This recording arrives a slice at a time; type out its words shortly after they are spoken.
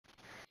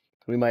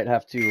We might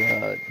have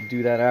to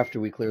do that after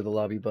we clear the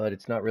lobby, but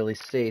it's not really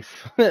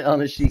safe on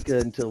Ashika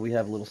until we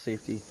have a little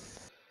safety.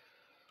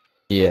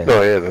 Yeah.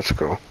 Oh yeah, that's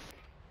cool.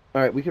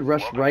 Alright, we could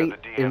rush right,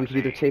 and we could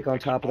either take on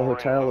top of the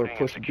hotel or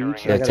push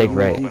beach. Yeah, I got take a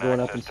right. UAV going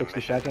up in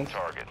 60 seconds.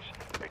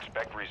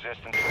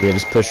 Yeah,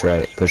 just push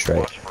right, push right.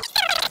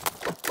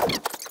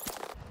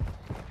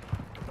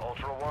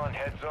 Ultra One,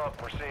 heads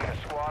up. We're seeing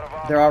a squad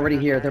of They're already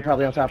operators here. near They're your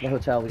probably on top of the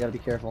position. hotel. We gotta be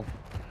careful.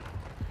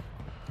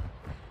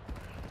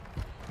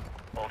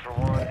 Ultra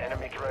One,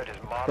 enemy threat is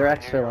They're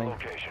moderate near your exfilling.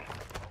 location.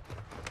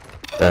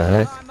 The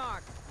heck?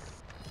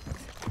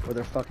 Or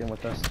they're fucking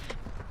with us.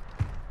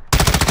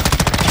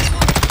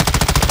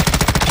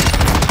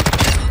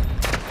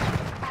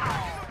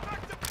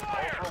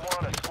 Ultra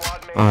One, a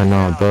squad mate Oh is no,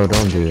 down. bro,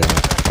 don't do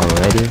that.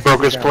 Already?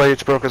 Broke his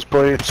plates, broke his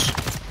plates.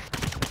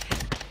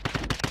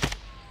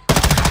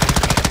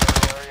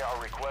 Area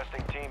are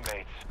requesting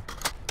teammates.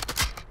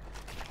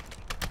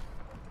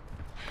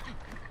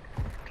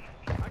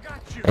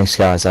 Thanks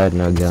guys, I had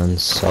no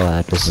guns. All I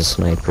had was a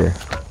sniper.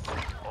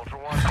 Ultra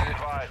One, be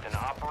advised, an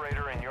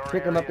operator in your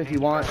Pick him area up if you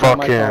needs want. backup.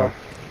 Not Fuck my him. call.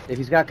 If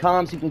he's got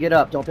comms, he can get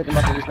up. Don't pick him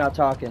up if he's not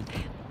talking.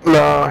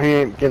 No, he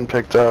ain't getting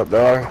picked up,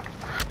 dog.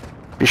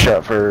 He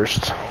shot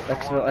first.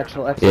 Exfil,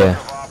 exfil, exfil. Yeah.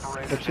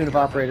 Platoon of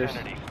operators.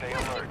 Stay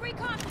alert.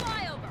 Recon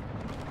flyover.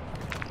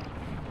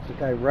 There's a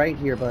guy right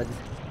here, bud.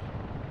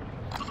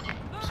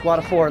 Squad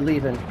of 4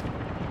 leaving.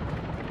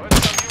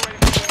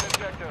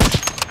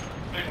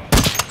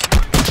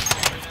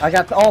 I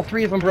got all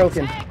 3 of them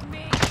broken. Tag me.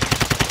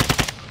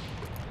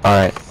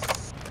 Alright.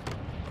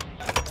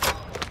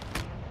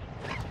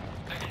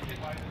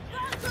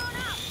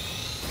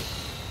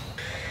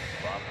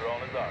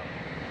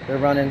 They're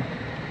running.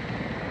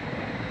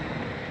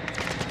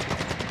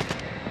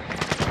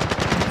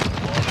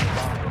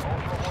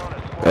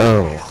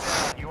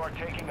 Oh. You are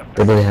taking a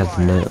Literally have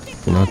no,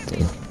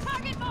 nothing.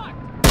 Target mark.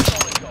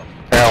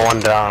 Yeah, one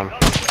down.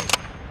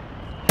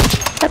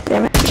 God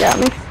damn it, you got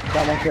me.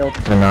 Got one killed.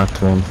 I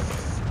knocked one.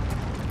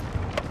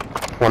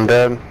 One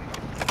dead.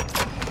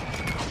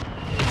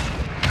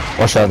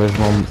 Watch out, there's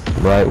one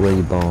right where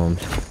you bombed.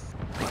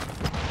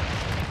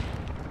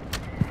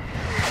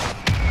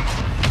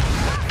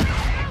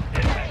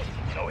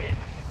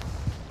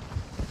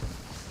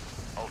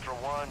 Ultra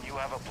One, you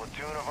have a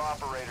platoon of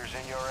operators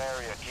in your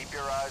area. Keep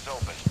your eyes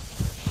open.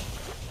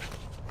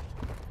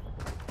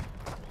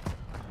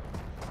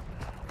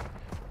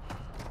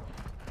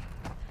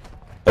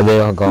 Are they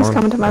all gone?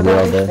 coming to my Are they all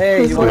body. dead?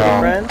 Hey, you want to be No.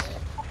 friends?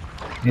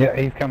 Yeah,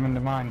 he's coming to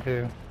mine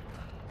too.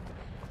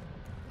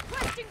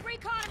 Requesting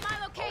recon in my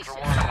Ultra location.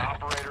 One, an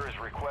operator is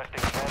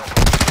requesting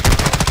medical.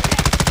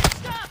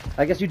 Stop.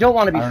 I guess you don't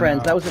want to be I don't friends.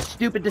 know. That was a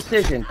stupid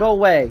decision. Go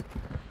away.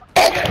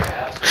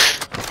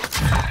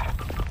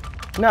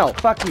 No,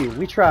 fuck you.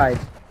 We tried.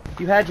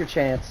 You had your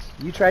chance.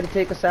 You tried to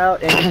take us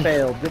out and you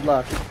failed. Good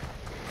luck.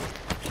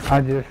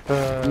 I just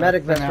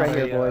Medic sent vest out right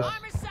here, a, boys.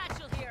 Armor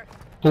satchel here.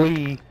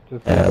 plea.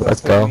 to Yeah, pick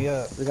let's go. me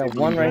up. We got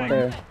one right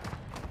there.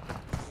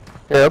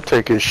 Yeah, I'll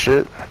take his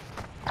shit.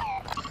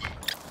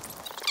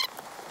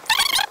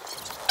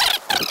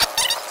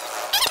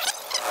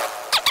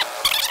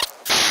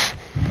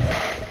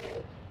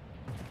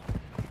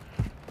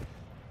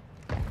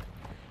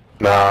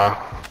 Nah.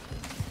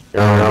 Oh,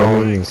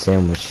 I'm eating a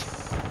sandwich.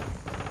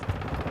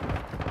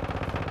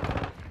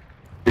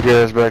 You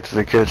guys back to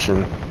the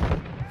kitchen.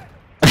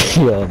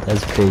 Yo,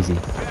 that's crazy.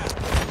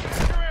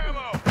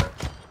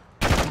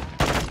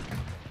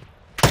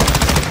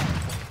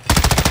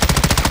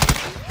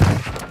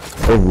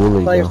 Oh,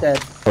 really? Player's Though.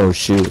 dead. Oh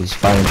shoot, he's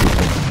fighting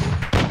people.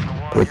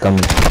 We're coming.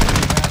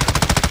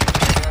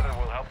 Together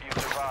will help you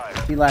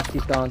survive. He left.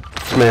 He's gone.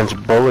 This man's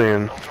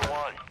bullying. Ultra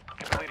One,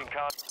 completing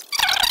con.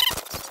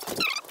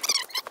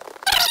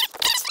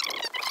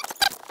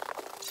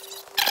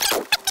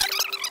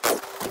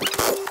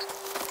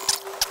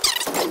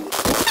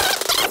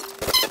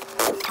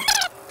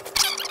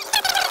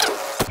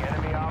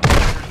 Enemy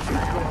operators in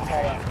your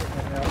location.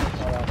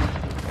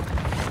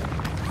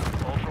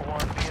 Ultra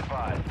One, be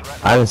advised. Threat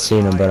I haven't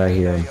seen him, but I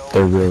hear him.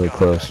 They're really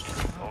close.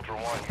 Ultra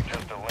One, you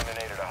just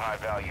eliminated a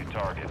high-value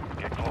target.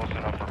 Get close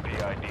enough for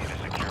PID to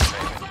secure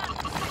payment.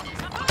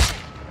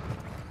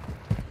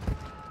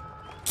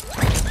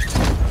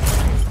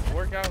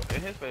 Workout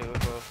in his face was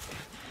close.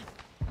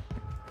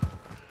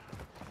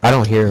 I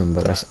don't hear him,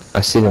 but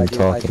I see them I do, I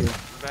talking. do.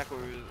 Back where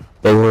we was.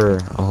 They were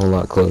a whole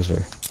lot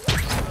closer.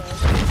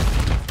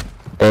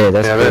 Hey,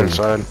 that's Yeah, they're good.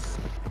 inside.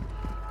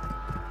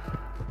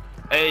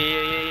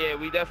 Hey, yeah.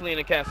 We definitely in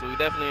the castle. We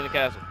definitely in the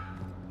castle.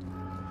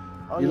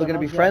 You looking to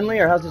be friendly,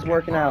 or how's this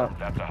working out?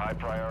 That's a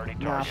high-priority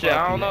target. Shit,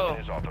 I don't know.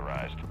 Is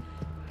authorized.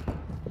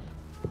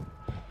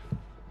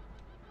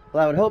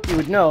 Well, I would hope you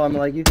would know. I'm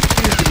like, you can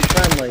choose to be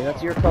friendly.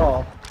 That's your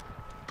call.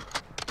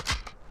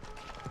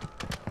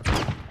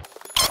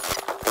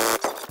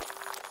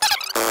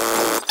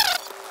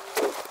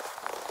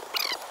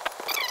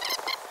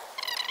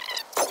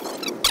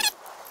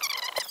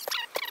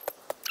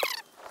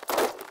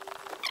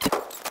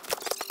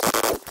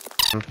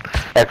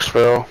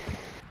 Exfil.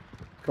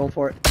 Going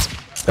for it.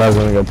 I was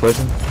gonna go push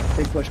him.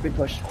 Big push, big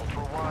push. Ultra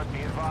Be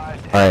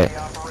advised, Alright. enemy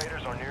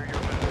operators are near your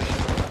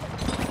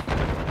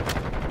position.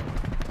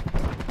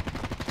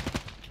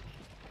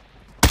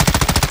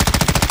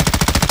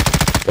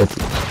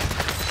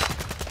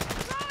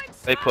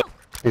 They put.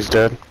 He's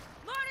dead.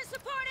 Mortar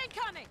support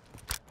incoming.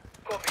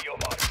 Copy your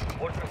mark.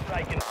 Mortar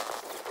strike in.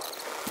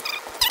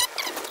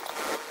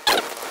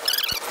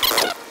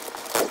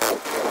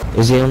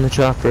 Is he on the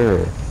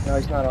chopper? Or? No,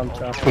 he's not on the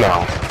chopper.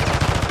 No.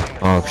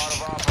 Oh,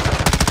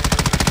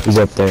 he's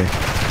up there.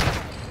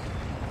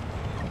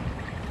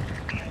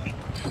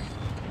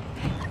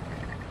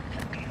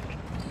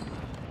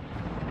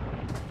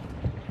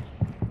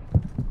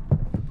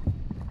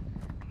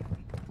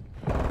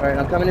 Alright,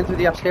 I'm coming in through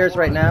the upstairs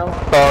right now.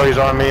 Oh, he's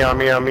on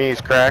me,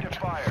 he's cracked.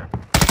 Fire.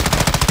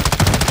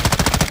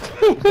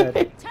 He's dead.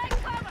 Take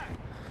cover.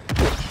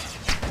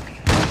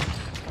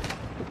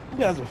 You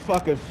guys are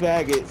fucking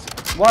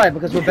faggots. Why?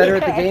 Because we're better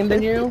at the game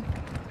than you?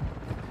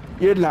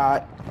 You're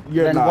not.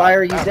 You're Then not. why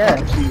are you I dead?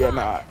 promise you You're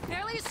not.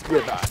 Barely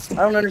You're scratched. not.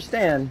 I don't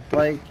understand.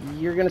 Like,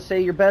 you're gonna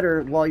say you're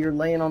better while you're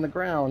laying on the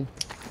ground.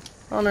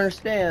 I don't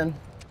understand.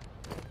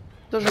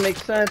 Doesn't make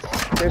sense.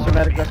 There's your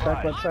medic vest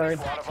back left side.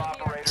 Squad of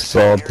operators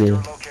Salty. near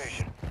your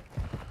location.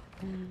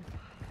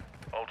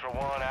 Ultra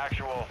One,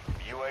 actual.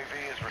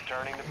 UAV is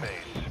returning to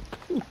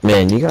base.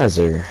 Man, you guys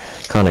are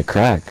kind of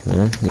cracked,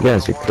 man. You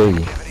guys are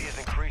crazy. Activity is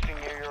increasing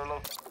near your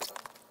location.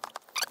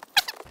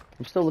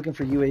 I'm still looking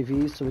for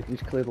UAVs so we can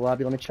clear the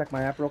lobby. Let me check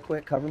my app real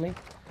quick. Cover me.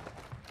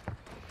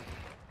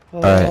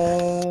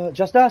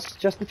 Just us.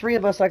 Just the three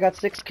of us. I got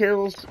 6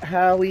 kills.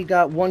 Howie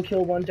got 1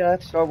 kill, 1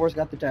 death. Star Wars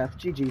got the death.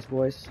 GG's,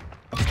 boys.